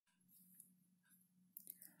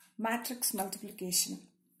matrix multiplication.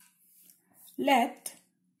 Let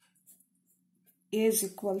A is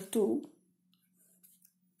equal to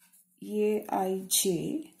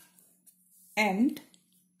Aij and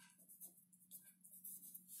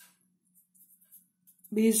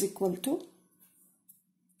B is equal to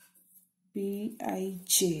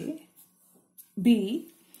Bij be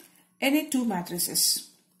any two matrices.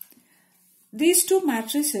 These two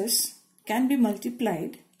matrices can be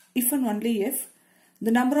multiplied if and only if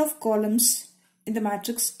the number of columns in the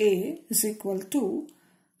matrix A is equal to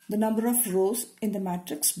the number of rows in the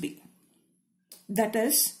matrix B. That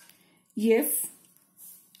is, if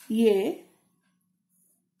A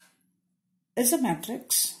is a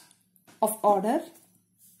matrix of order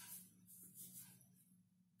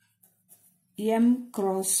M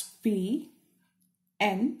cross P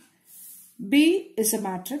and B is a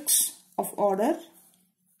matrix of order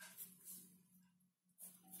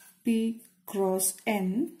P cross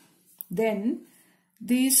N, then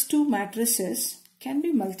these two matrices can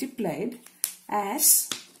be multiplied as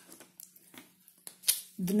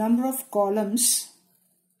the number of columns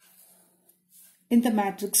in the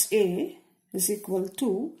matrix A is equal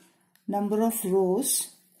to number of rows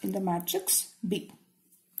in the matrix B.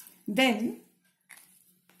 Then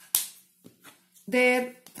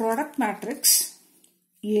their product matrix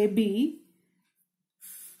AB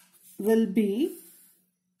will be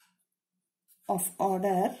of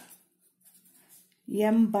order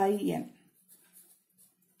M by N.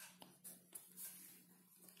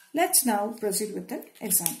 Let's now proceed with an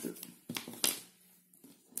example.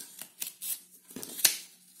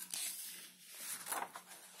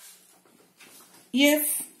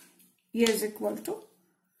 If A is equal to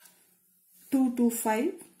 2, 2,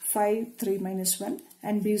 5, 5, 3 minus 1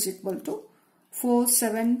 and B is equal to 4,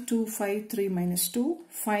 7, 2, 5, 3 minus 2,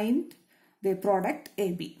 find their product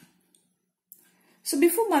AB. So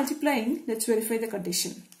before multiplying, let's verify the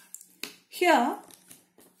condition. Here,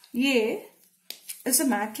 A is a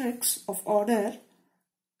matrix of order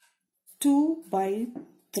 2 by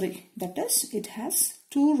 3. That is, it has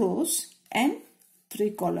 2 rows and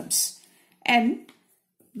 3 columns. And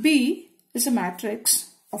B is a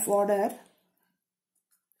matrix of order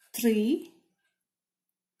 3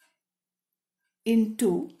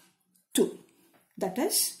 into 2. That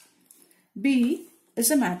is, B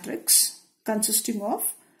is a matrix consisting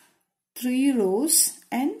of 3 rows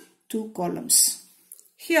and 2 columns.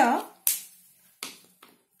 Here,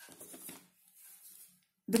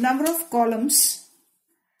 the number of columns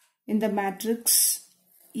in the matrix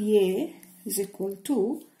A is equal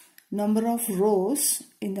to number of rows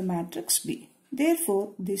in the matrix B.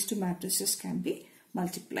 Therefore, these two matrices can be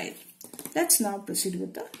multiplied. Let's now proceed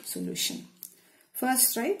with the solution.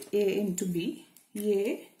 First, write A into B,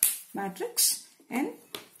 A matrix and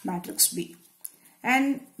matrix B.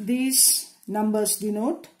 And these numbers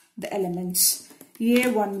denote the elements.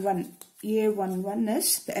 A11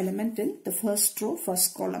 is the element in the first row,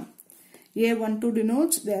 first column. A12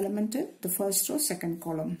 denotes the element in the first row, second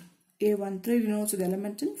column. A13 denotes the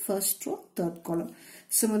element in first row, third column.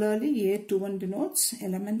 Similarly, A21 denotes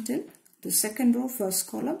element in the second row, first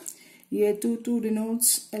column. A22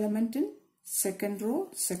 denotes element in second row,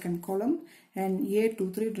 second column. And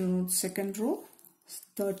A23 denotes second row,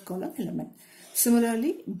 third column element.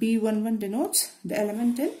 Similarly, B11 denotes the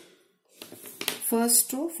element in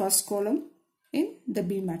first row, first column in the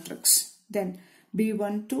B matrix. Then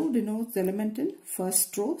B12 denotes the element in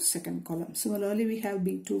first row, second column. Similarly, we have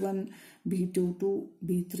B21, B22,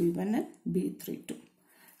 B31 and B32.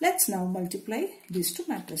 Let's now multiply these two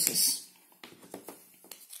matrices.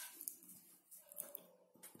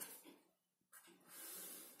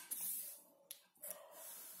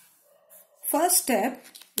 First step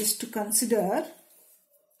is to consider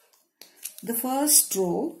the first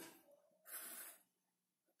row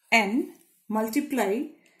and multiply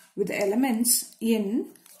with the elements in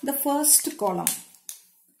the first column.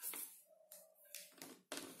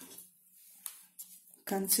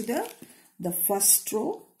 Consider the first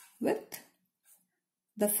row with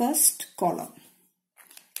the first column.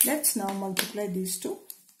 Let's now multiply these two.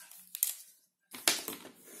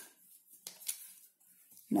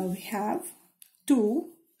 Now we have 2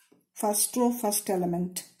 first row, first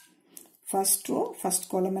element. First row, first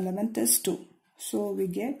column element is 2. So we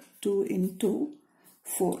get 2 into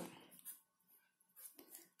 4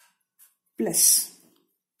 plus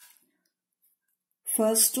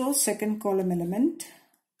first row, second column element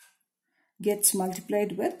gets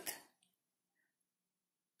multiplied with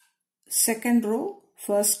second row,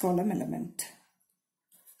 first column element.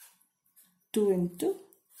 2 into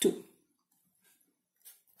 2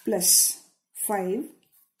 plus 5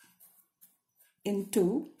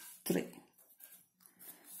 into 3.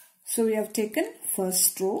 So we have taken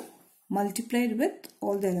first row, multiplied with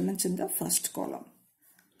all the elements in the first column.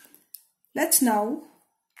 Let's now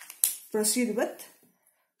proceed with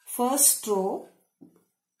first row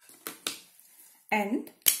and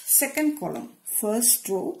second column. First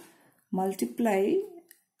row multiply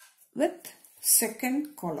with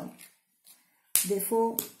second column.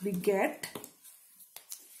 Therefore, we get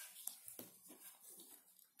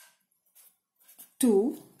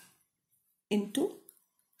 2 into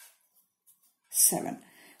 7.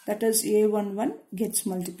 That is A11 gets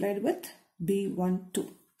multiplied with B12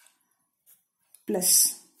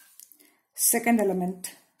 plus second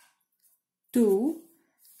element 2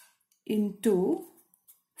 into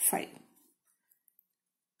 5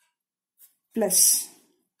 plus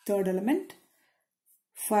third element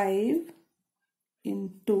 5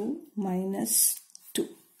 into minus 2.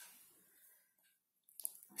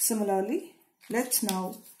 Similarly, let's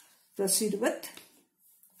now proceed with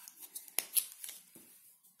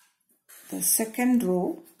the second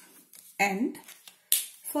row and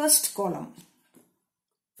first column.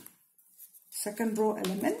 Second row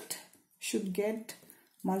element should get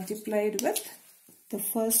multiplied with the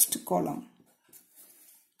first column.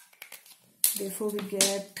 Therefore, we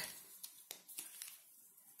get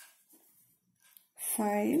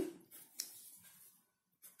 5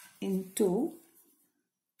 into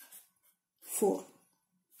 4.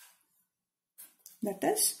 That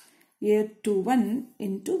is A21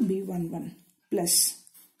 into B11 plus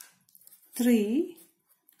 3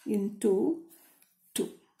 into 2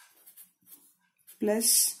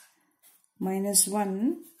 plus minus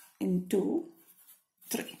 1 into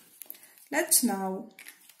 3. Let's now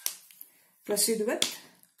proceed with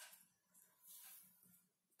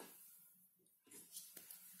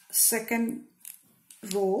second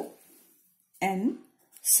row and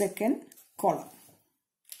second column.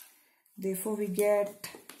 Therefore, we get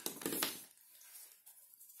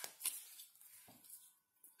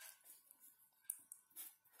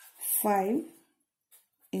 5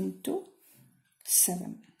 into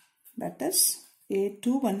 7. That is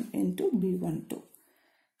A21 into B12.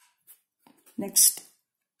 Next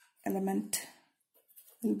element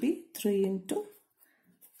will be 3 into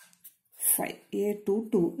 5.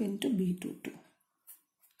 A22 into B22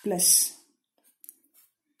 plus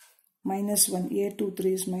minus 1. A23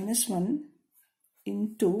 is minus 1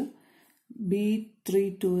 into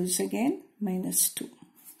B32 is again minus 2.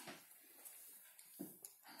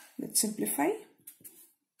 Let's simplify.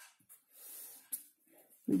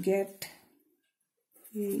 We get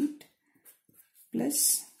 8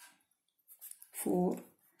 plus 4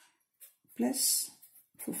 plus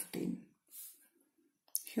 15.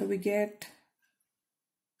 Here we get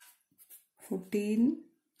 14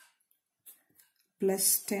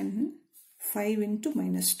 plus 10, 5 into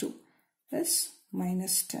minus 2 plus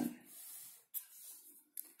minus 10.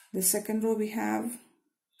 The second row we have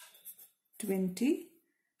 20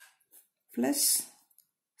 plus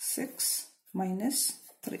 6 minus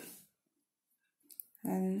 3.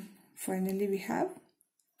 And finally we have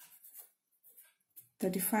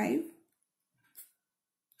 35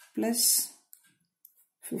 plus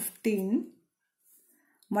 15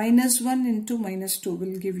 minus 1 into minus 2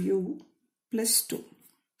 will give you plus 2.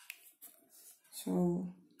 So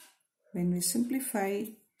when we simplify,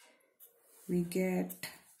 we get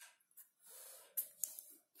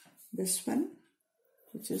this one,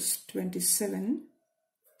 which is 27,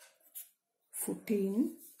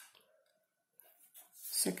 14,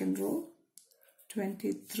 second row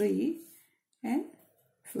 23 and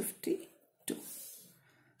 52.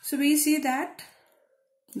 So we see that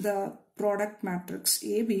the product matrix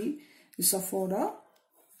AB is of order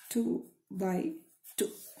 2 by 2.